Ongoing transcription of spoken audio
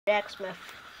Jack Smith.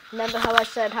 Remember how I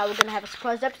said how we're gonna have a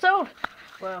surprise episode?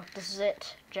 Well, this is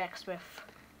it, Jack Smith.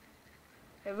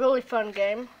 A really fun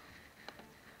game.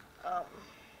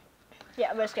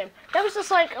 Yeah, best game. That was just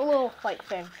like a little like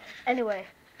thing. Anyway,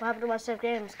 what happened to my save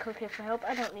games? Click here for help.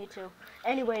 I don't need to.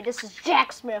 Anyway, this is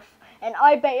Jack Smith, and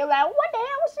I bet you're like, what the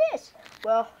hell is this?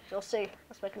 Well, you'll see.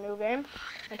 Let's make a new game.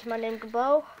 Enter my name,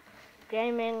 Gabo.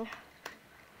 Gaming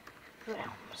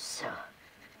Realms.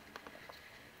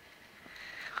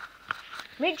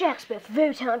 Meet Jack Smith, a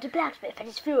very talented blacksmith, and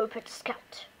his fellow apprentice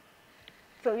scout.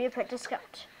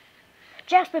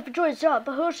 Jack Smith enjoyed his job,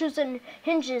 but horseshoes and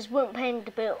hinges weren't paying the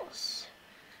bills.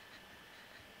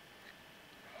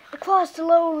 Across the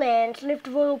lowlands lived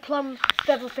the royal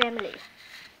Plumfeather family.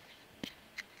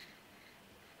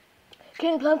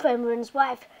 King Plumfeather and his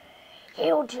wife,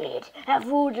 Hildred, have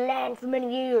ruled the land for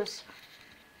many years.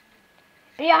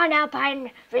 Beyond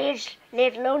Alpine Ridge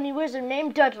lived a lonely wizard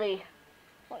named Dudley.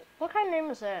 What kind of name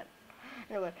is that?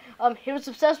 Anyway, he was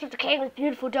obsessed with the king's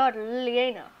beautiful daughter,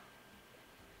 Liliana.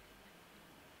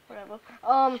 Whatever.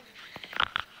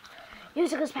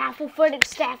 Using his powerful footing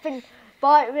staff and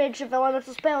bright ridge of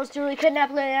elemental spells, Julie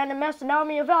kidnapped Liliana and amassed an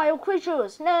army of vile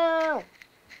creatures. No!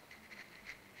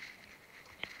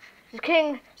 The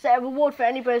king set a reward for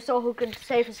anybody who could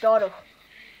save his daughter.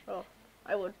 Oh,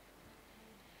 I would.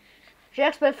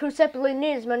 Jack Smith, who separately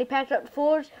needed his money, packed up the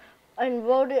forge and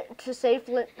rode it to save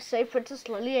Princess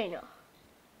Liliana.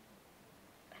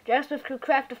 Jack Smith could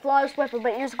craft a flawless weapon,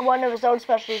 but using one of his own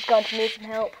specialties, going to need some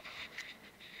help.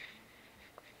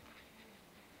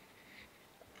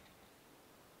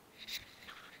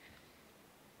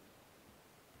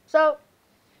 So,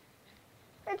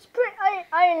 it's pretty,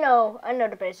 I know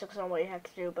the basics on what you have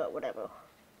to do, but whatever.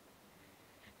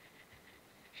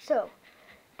 So,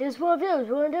 there's one of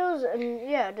those, and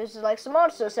yeah, there's like some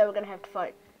monsters that we're gonna have to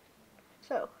fight.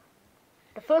 So,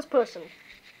 the first person.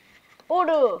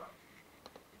 Order!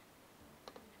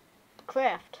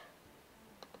 Craft.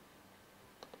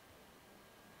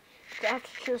 Do I have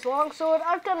to choose longsword?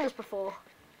 I've done this before.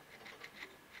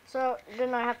 So,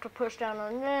 then I have to push down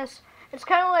on this. It's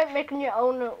kind of like making your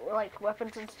own, like,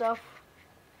 weapons and stuff.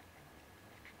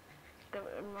 Give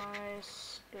it a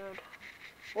nice, good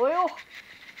oil.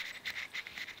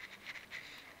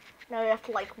 Now you have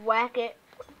to, like, whack it.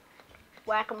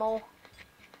 Whack-a-mole.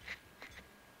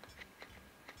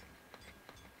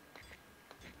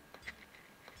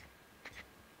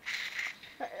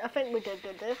 I think we did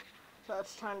good there. So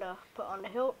it's time to put on the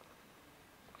hilt.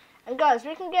 And guys,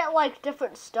 we can get, like,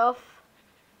 different stuff.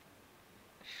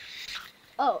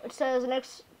 Oh, it says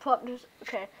next prop.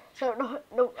 Okay, so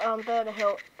the better the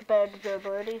hilt, the better the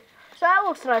durability. So that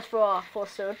looks nice for our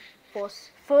first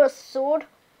sword.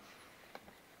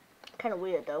 Kind of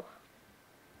weird though.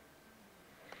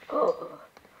 Oh,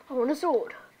 I want a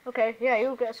sword. Okay, yeah,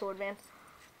 you'll get a sword, man.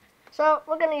 So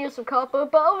we're gonna use some copper,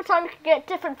 but over time you can get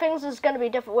different things. There's gonna be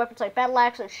different weapons like battle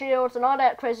axe and shields and all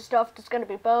that crazy stuff. There's gonna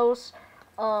be bows.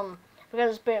 We're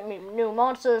gonna just meet new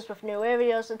monsters with new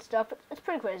areas and stuff. It's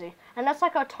pretty crazy. And that's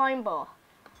like our time bar.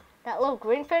 That little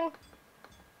green thing.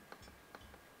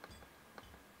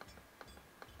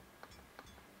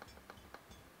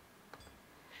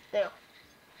 There.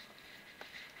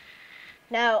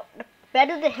 Now, the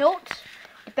better the hilt,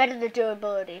 the better the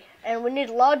durability. And we need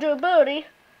a lot of durability.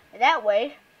 And that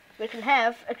way, we can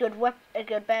have a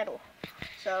good battle.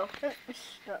 So,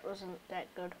 that wasn't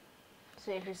that good.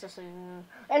 See if he's just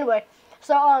anyway,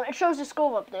 so it shows the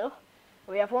score up there.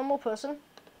 We have one more person.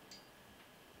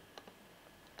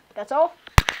 That's all.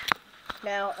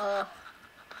 Now,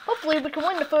 hopefully we can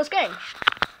win the first game.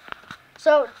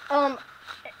 So,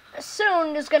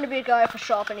 soon there's gonna be a guy for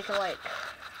shop and you can like.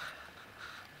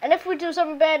 And if we do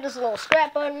something bad, there's a little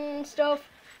scrap button and stuff.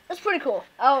 That's pretty cool.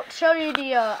 I'll show you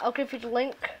the. I'll give you the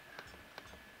link.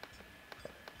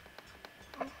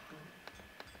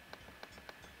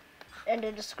 In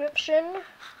the description.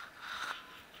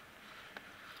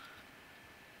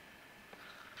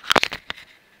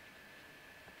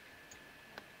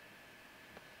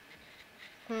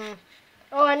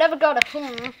 Oh, I never got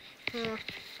a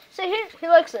See, he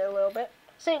likes it a little bit.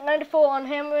 See, 94 on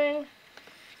hammering.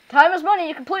 Time is money.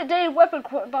 You complete daily weapon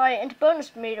buy into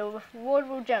bonus meter with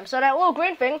rewardable gems. So that little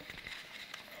green thing,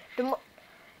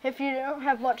 if you don't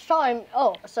have much time.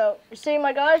 Oh, so you see,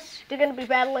 my guys, they're gonna be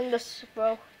battling this,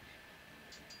 bro.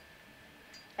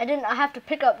 And then I have to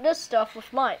pick up this stuff with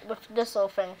this little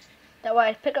thing. That way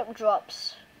I pick up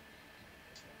drops.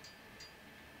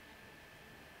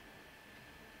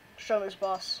 Show him his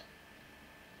boss.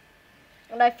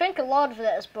 And I think a lot of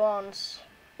that is bronze.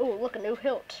 Oh, look, a new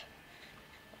hilt.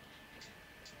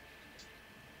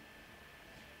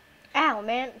 Ow,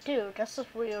 man. Dude, that's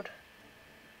just weird.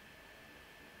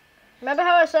 Remember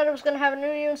how I said I was going to have a new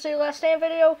UNC Last Stand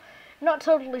video? Not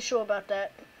totally sure about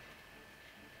that.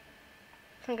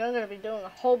 I think I'm going to be doing a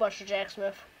whole bunch of Jack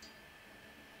Smith.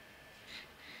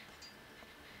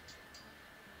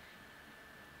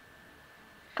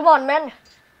 Come on, men.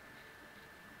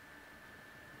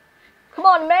 Come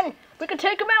on, men. We can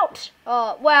take him out.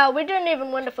 Wow, we didn't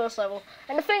even win the first level.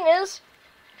 And the thing is,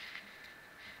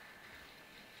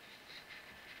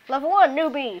 level 1,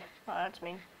 newbie. Oh, that's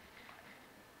mean.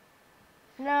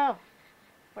 No.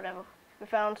 Whatever. We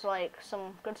found, like,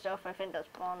 some good stuff. I think that's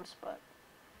bronze, but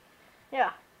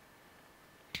yeah.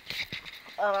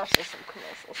 Oh, that's just some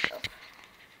commercial stuff.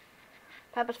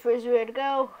 Papa's freeze ready to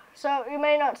go. So, you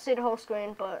may not see the whole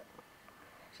screen, but...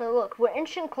 So, look, we're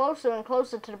inching closer and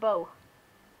closer to the bow.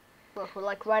 Look, we're,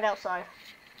 like, right outside.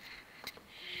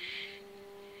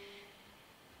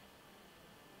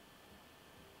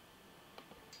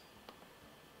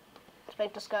 Let's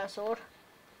make this guy a sword.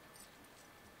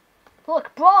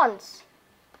 Look, bronze!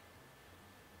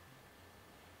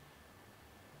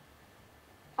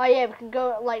 Oh yeah, we can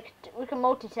go, like, we can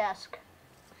multitask.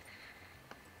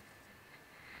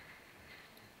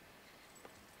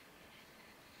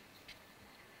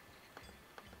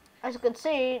 As you can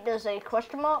see, there's a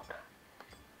question mark.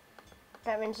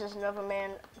 That means there's another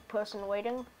person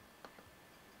waiting.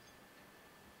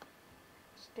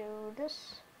 Let's do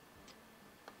this.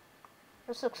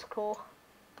 This looks cool.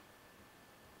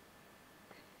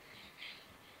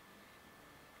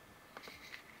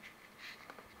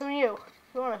 Who are you?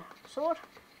 You want a sword?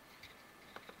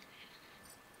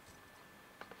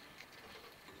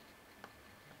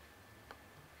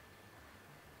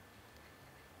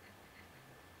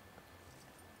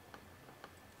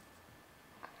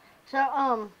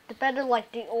 So, the better, like,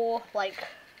 the ore, like,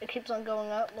 it keeps on going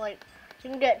up, like, you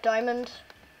can get diamond.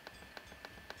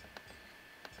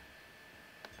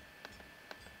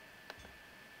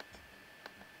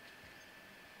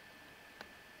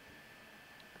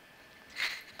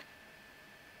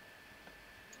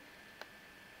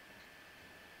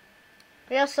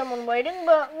 We have someone waiting,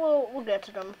 but we'll get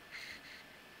to them.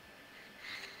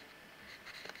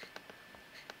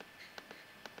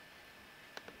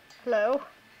 Hello?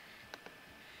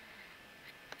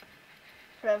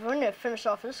 Whatever, we need to finish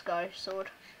off this guy's sword.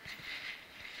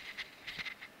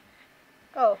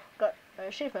 Oh, got an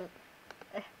achievement.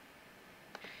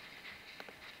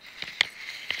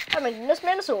 I'm making this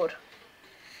man a sword.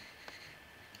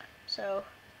 So,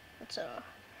 let's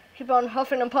keep on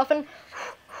huffing and puffing.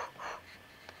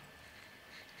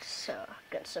 So,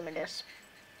 get some of this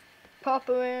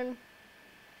popper in.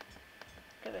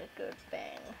 Give it a good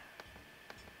bang.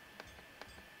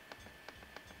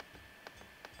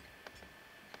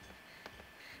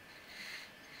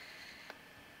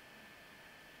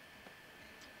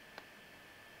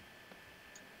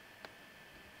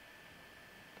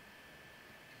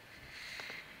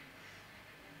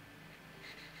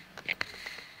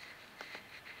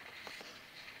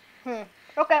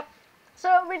 Okay,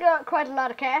 so we got quite a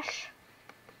lot of cash,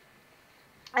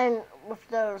 and with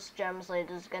those gems later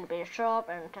there's going to be a shop,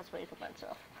 and that's where you can buy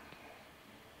stuff.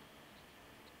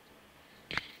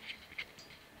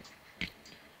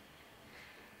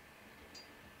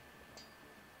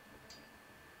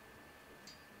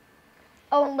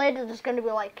 Oh, and later there's going to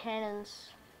be like cannons.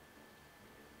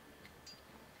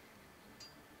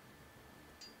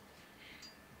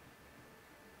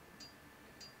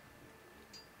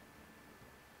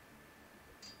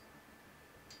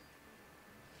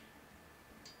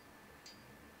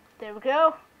 There we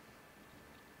go.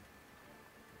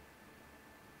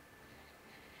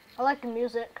 I like the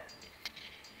music.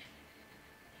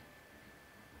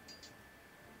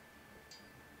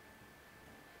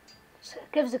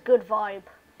 It gives a good vibe,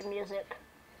 the music.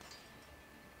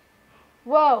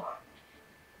 Whoa.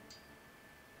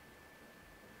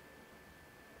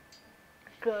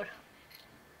 Good.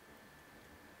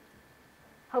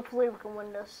 Hopefully we can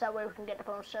win this, that way we can get the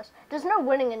bonus chest. There's no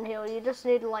winning in here, you just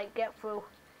need to like get through.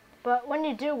 But when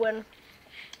you do win,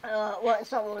 well,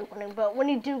 it's not really winning, but when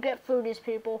you do get through these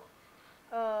people,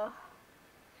 you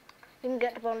can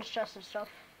get the bonus chest and stuff.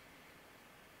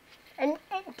 And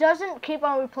it doesn't keep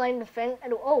on replaying the thing.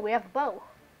 And, oh, we have a bow.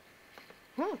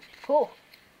 Cool.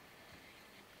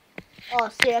 Oh,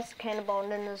 see, that's the cannonball,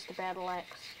 and then there's the battle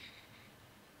axe.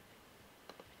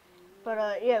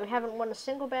 But, yeah, we haven't won a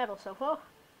single battle so far.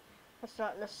 That's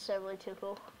not necessarily too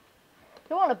cool.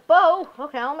 You want a bow?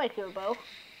 Okay, I'll make you a bow.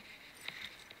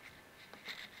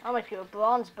 I'll make you a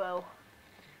bronze bow.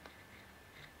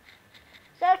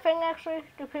 Is that a thing, actually?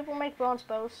 Do people make bronze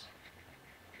bows?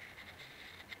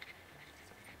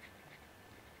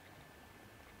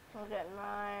 It'll get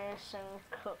nice and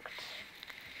cooked.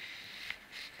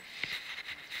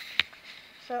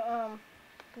 So,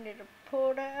 you need to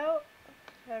pull that out.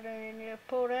 And then you need to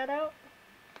pull that out.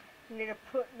 You need to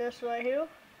put this right here.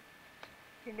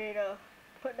 You need to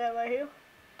put that right here.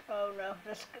 Oh no,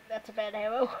 that's a bad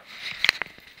arrow.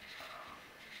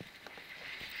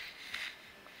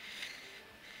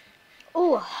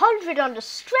 Ooh, 100 on the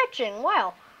stretching.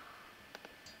 Wow.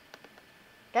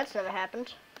 That's never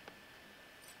happened.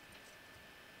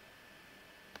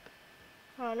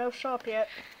 Oh, no sharp yet.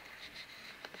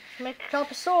 Make a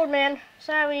couple sword, man.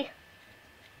 Sorry.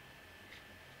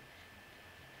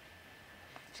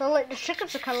 So, like, the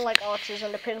chickens are kind of like archers,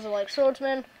 and the pigs are like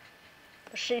swordsmen.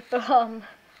 The sheep,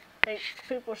 like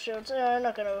people shields. I'm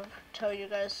not gonna tell you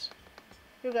guys.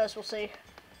 You guys will see.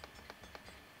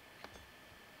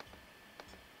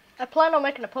 I plan on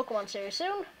making a Pokemon series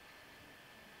soon.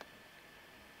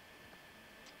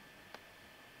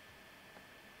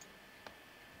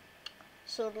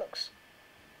 So it looks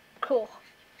cool.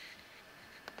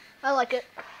 I like it.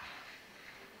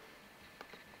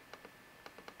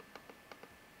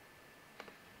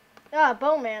 Ah,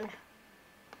 Bowman.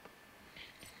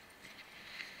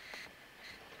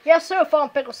 Yes, sir, Farm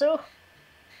Pickle, sir.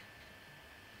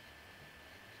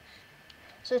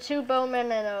 So 2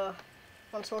 bowmen and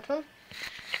 1 swordsman.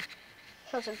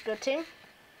 Sounds like a good team.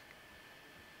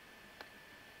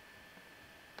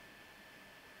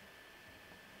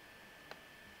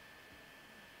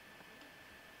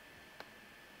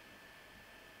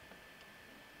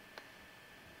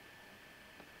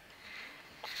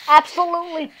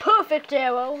 Absolutely perfect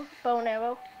arrow, bow and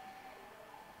arrow.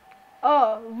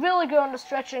 Oh, really good on the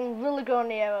stretching, really good on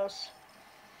the arrows.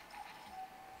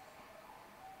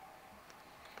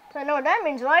 So I know what that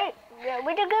means, right? Yeah,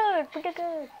 we did good, we did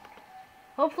good.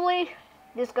 Hopefully,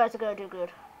 these guys are gonna do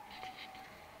good.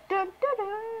 Dun, dun, dun,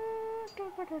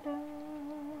 dun, dun, dun, dun.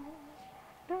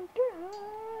 Dun, dun,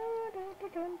 dun,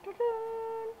 dun, dun, dun,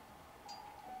 dun.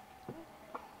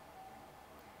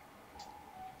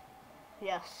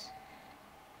 Yes.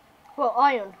 Well,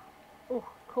 iron. Ooh,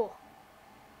 cool.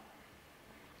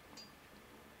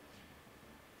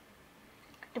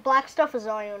 The black stuff is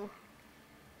iron.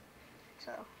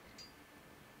 So.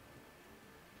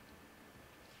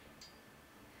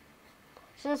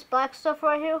 See this black stuff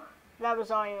right here? That was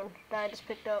iron that I just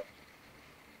picked up.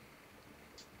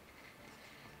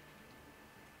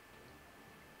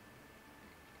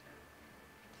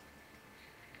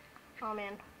 Oh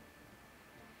man.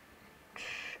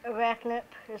 Arachnid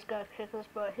is gonna kick us,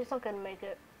 but he's not gonna make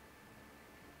it.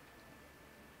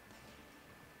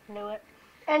 Knew it.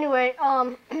 Anyway,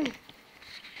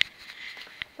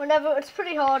 whenever, it's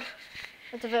pretty hard.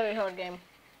 It's a very hard game.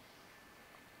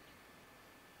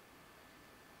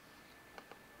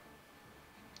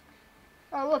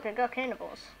 Oh look, I got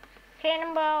cannonballs.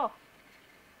 Cannonball!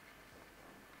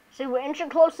 See, we're inching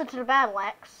closer to the battle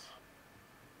axe.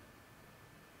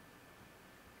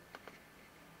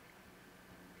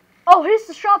 Oh, here's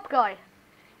the shop guy.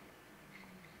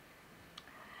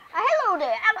 Hello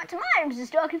there, I got some items in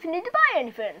stock if you need to buy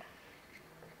anything.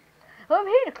 Over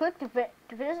here to click to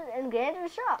visit and get into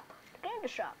the shop. To get into the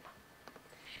shop.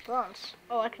 Bronze.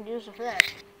 Oh, I can use it for that.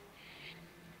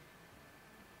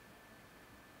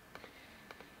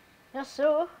 Yes,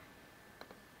 sir.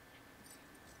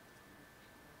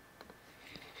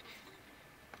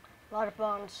 A lot of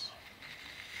bones.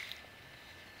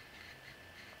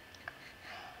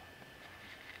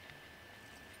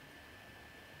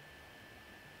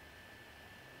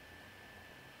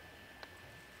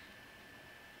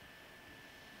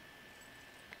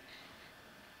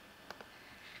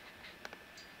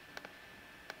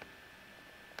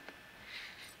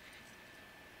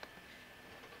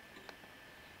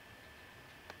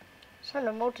 It's trying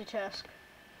to multitask.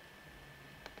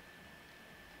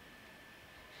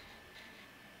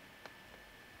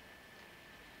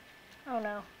 Oh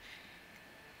no.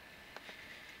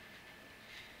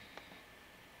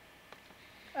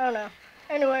 Oh no.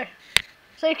 Anyway,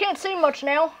 so you can't see much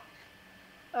now.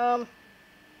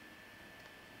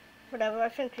 Whatever, I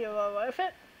think you're alright with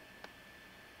it.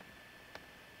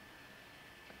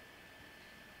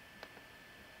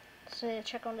 So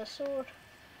check on the sword.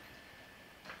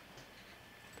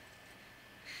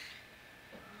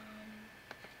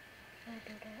 I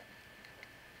do that.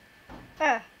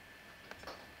 Ah.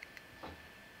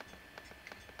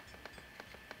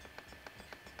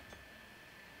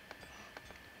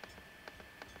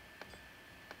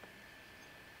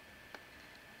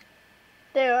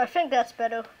 There, I think that's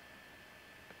better.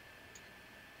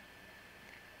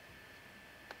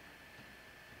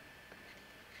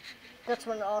 That's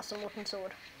an awesome looking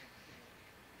sword.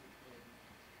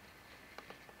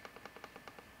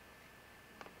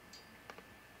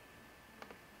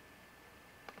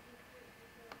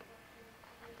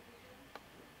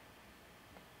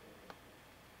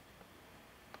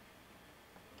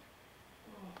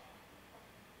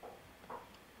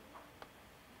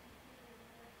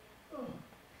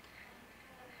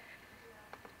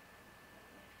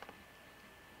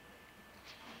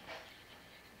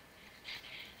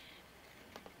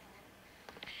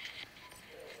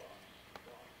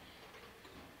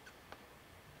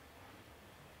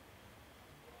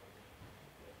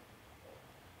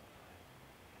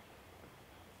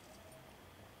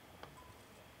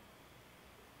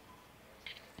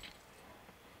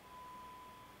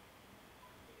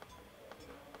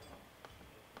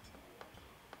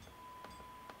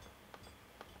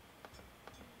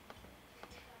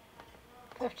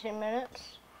 15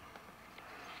 minutes.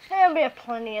 There'll be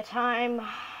plenty of time.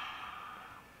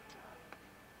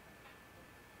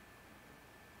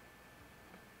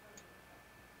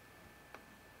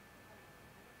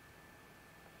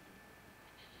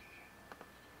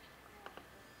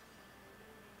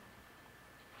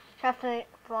 Craft any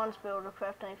bronze builder,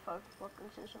 craft any 5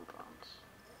 weapons using bronze.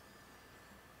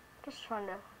 Just trying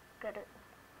to get it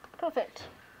perfect.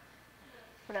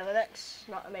 Whatever, that's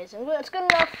not amazing, but it's good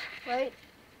enough, right?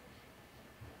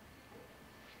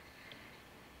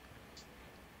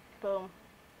 Boom.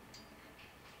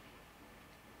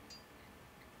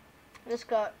 Just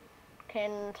got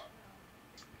canned.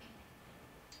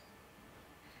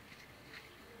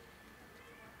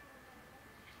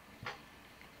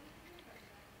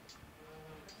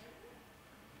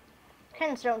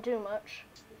 Cans don't do much.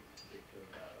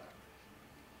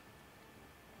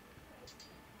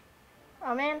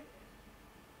 Oh man.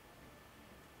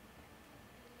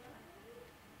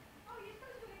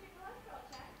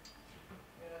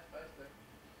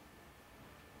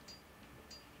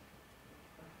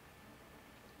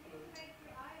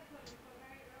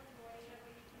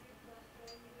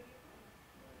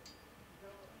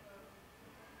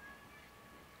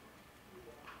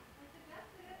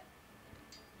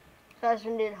 Guys,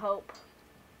 we need hope.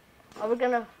 Are we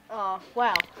gonna,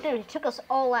 wow. Dude, he took us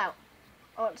all out.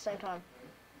 All at the same time.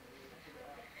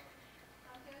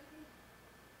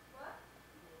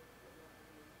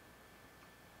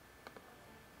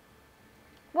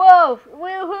 Whoa!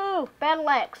 Woohoo! Battle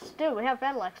axe. Dude, we have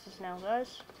battle axes now,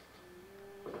 guys.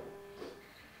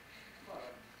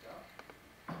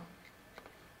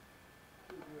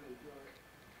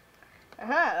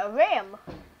 A ram.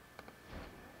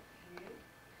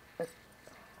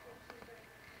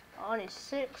 Only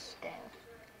 6, dang.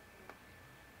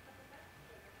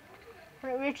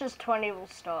 When it reaches 20, we'll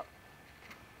stop.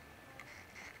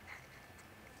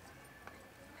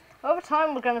 Over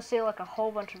time, we're gonna see like a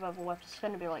whole bunch of other weapons. It's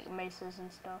gonna be like maces and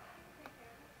stuff.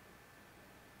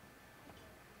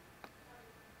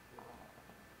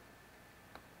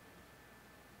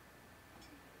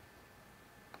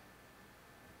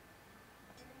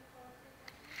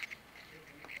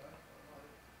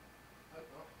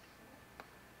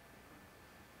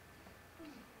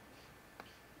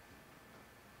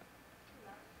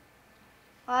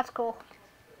 Oh, that's cool.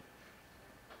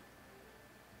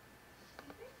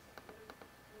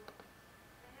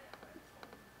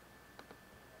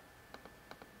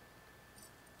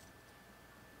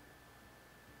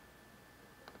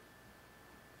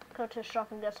 Go to the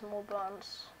shop and get some more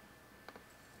bronze.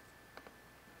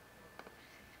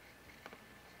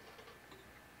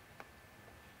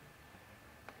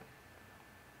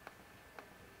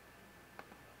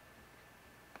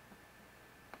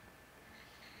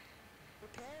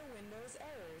 Repair Windows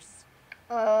errors.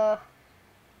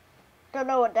 Don't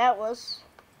know what that was.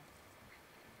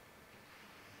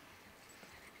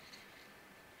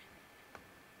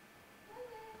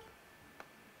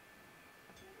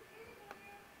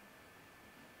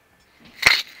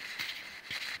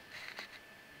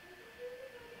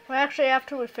 Well, actually,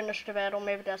 after we finish the battle,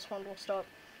 maybe that's when we'll start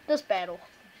this battle.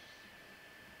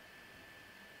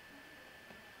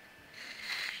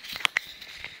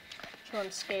 This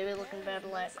one's scary looking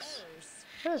battle axe.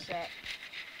 What is that?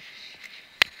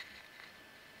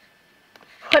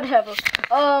 Whatever.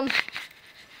 I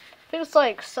think it's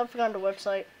like something on the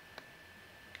website.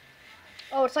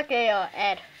 Oh, it's like a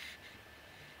ad.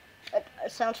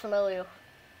 It sounds familiar.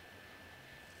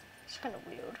 It's kind of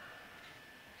weird.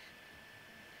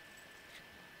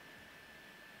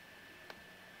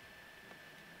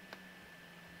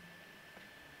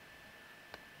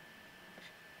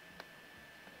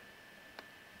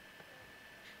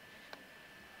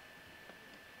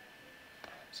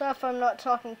 So if I'm not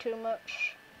talking too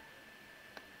much.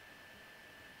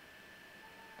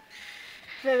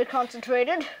 Very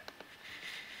concentrated.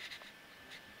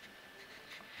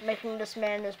 Making this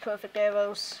man his perfect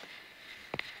arrows.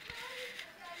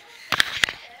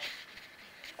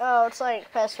 Oh, it's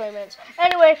like past 20 minutes.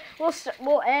 Anyway,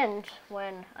 we'll end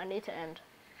when I need to end.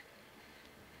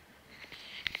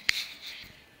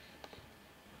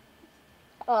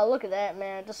 Oh, look at that,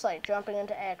 man. Just like jumping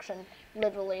into action.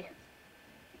 Literally.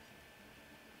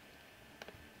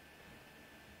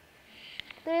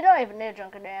 Dude, you don't even need to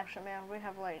jump into action, man. We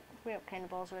have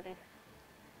cannonballs ready.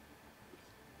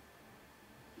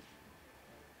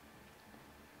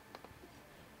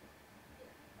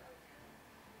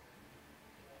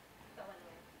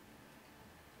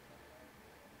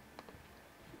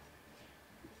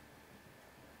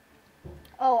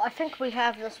 Oh, I think we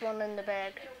have this one in the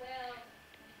bag.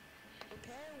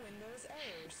 Repair Windows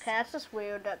errors. Okay, that's just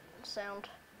weird, that sound.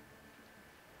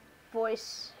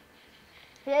 Voice.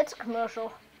 Yeah, it's a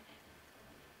commercial.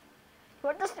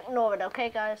 But just ignore it, okay,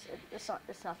 guys? It's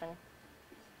nothing.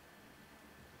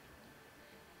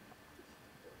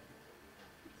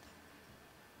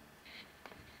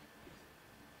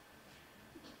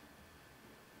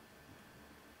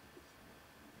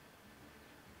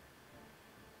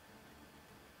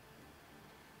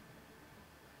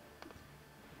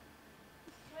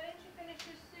 Why didn't you finish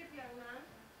your soup, young man?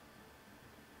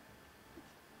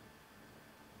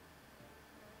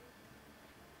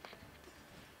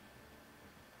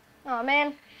 Oh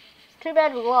man, too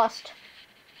bad we lost.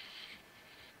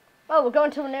 Oh, we're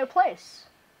going to a new place.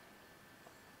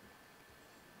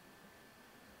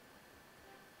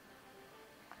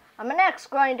 I'm an axe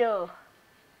grinder.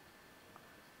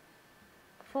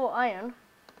 4 iron.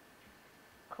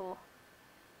 Cool.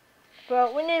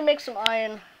 Bro, we need to make some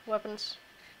iron weapons.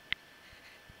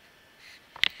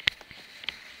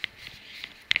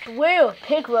 Whoa,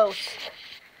 pig roast.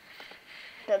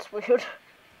 That's weird.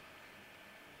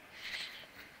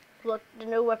 Look, the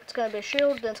new weapon's gonna be a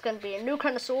shield, then it's gonna be a new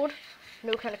kind of sword,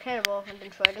 new kind of cannonball, and then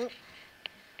trident.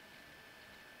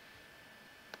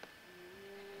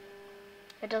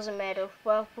 It doesn't matter.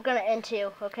 Well, we're gonna end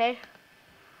here, okay?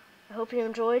 I hope you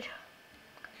enjoyed,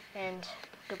 and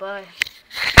goodbye.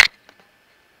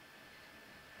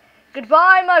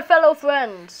 Goodbye, my fellow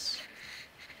friends.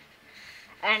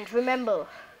 And remember,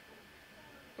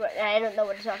 I don't know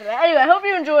what to talk about. Anyway, I hope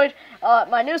you enjoyed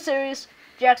my new series,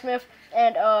 Jack Smith,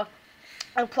 and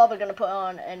I'm probably going to put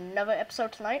on another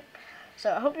episode tonight.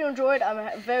 So I hope you enjoyed.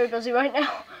 I'm very busy right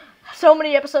now. So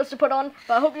many episodes to put on,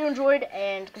 but I hope you enjoyed,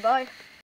 and goodbye.